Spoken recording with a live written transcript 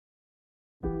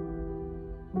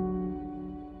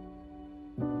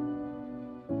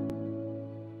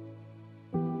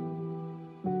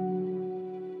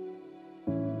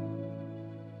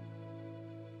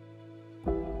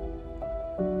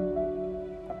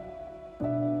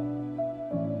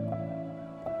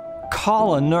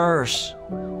Call a nurse.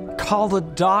 Call the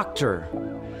doctor.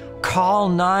 Call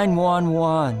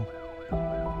 911.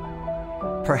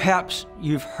 Perhaps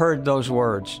you've heard those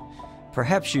words.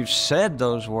 Perhaps you've said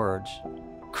those words,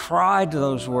 cried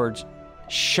those words,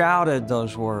 shouted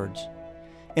those words.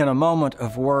 In a moment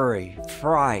of worry,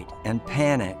 fright, and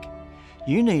panic,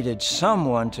 you needed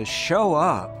someone to show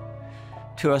up,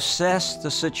 to assess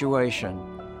the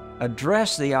situation,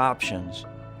 address the options,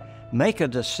 make a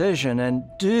decision, and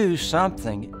do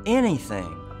something,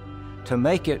 anything, to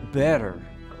make it better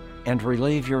and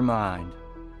relieve your mind.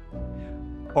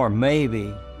 Or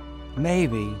maybe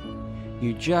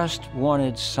you just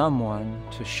wanted someone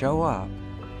to show up,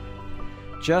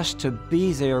 just to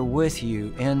be there with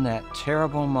you in that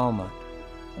terrible moment.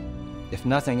 If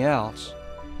nothing else,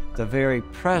 the very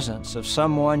presence of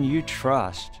someone you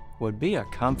trust would be a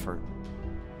comfort.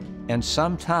 And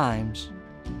sometimes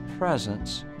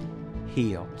presence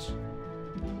heals.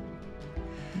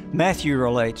 Matthew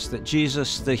relates that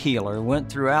Jesus the healer went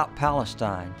throughout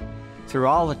Palestine, through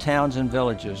all the towns and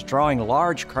villages, drawing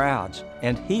large crowds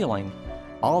and healing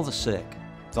all the sick,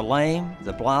 the lame,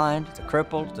 the blind, the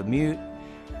crippled, the mute,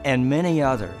 and many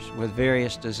others with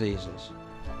various diseases.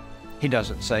 He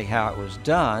doesn't say how it was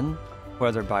done,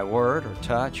 whether by word or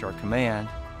touch or command.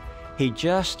 He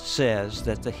just says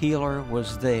that the healer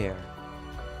was there,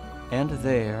 and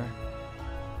there,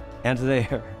 and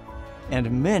there,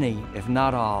 and many, if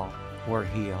not all, were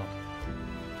healed.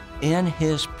 In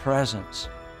His presence,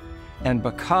 and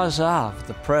because of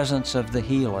the presence of the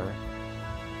healer,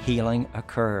 healing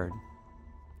occurred.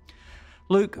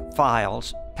 Luke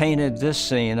Files painted this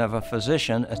scene of a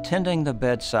physician attending the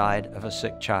bedside of a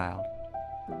sick child.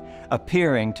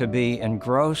 Appearing to be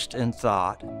engrossed in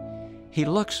thought, he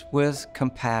looks with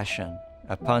compassion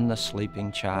upon the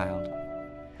sleeping child.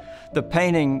 The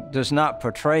painting does not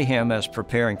portray him as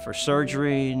preparing for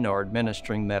surgery, nor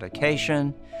administering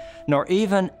medication, nor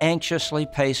even anxiously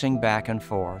pacing back and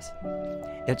forth.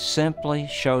 It simply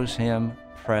shows him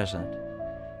present,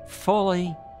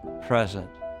 fully present,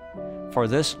 for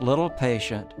this little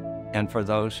patient and for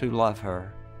those who love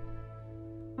her.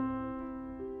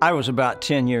 I was about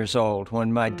 10 years old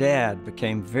when my dad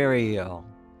became very ill.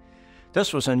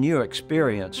 This was a new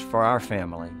experience for our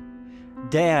family.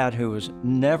 Dad, who was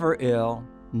never ill,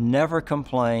 never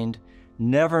complained,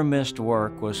 never missed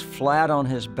work, was flat on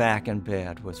his back in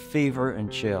bed with fever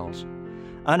and chills,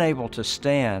 unable to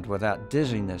stand without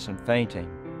dizziness and fainting.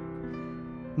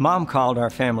 Mom called our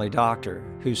family doctor,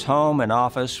 whose home and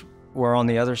office were on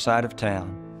the other side of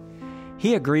town.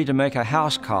 He agreed to make a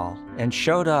house call and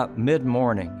showed up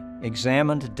mid-morning,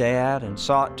 examined Dad, and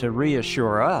sought to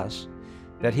reassure us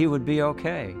that he would be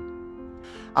okay.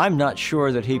 I'm not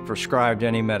sure that he prescribed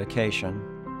any medication.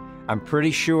 I'm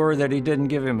pretty sure that he didn't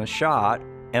give him a shot,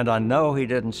 and I know he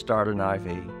didn't start an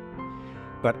IV.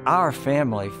 But our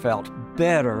family felt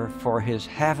better for his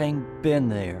having been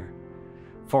there,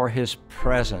 for his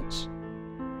presence.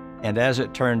 And as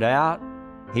it turned out,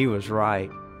 he was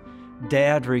right.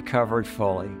 Dad recovered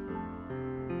fully.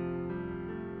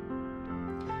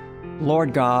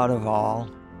 Lord God of all,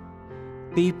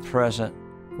 be present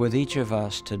with each of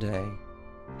us today.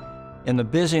 In the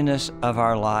busyness of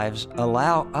our lives,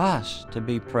 allow us to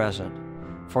be present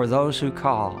for those who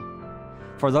call,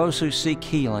 for those who seek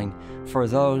healing, for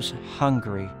those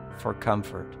hungry for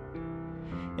comfort.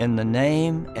 In the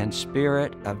name and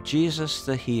spirit of Jesus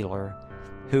the healer,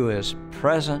 who is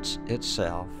presence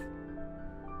itself.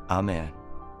 Amen.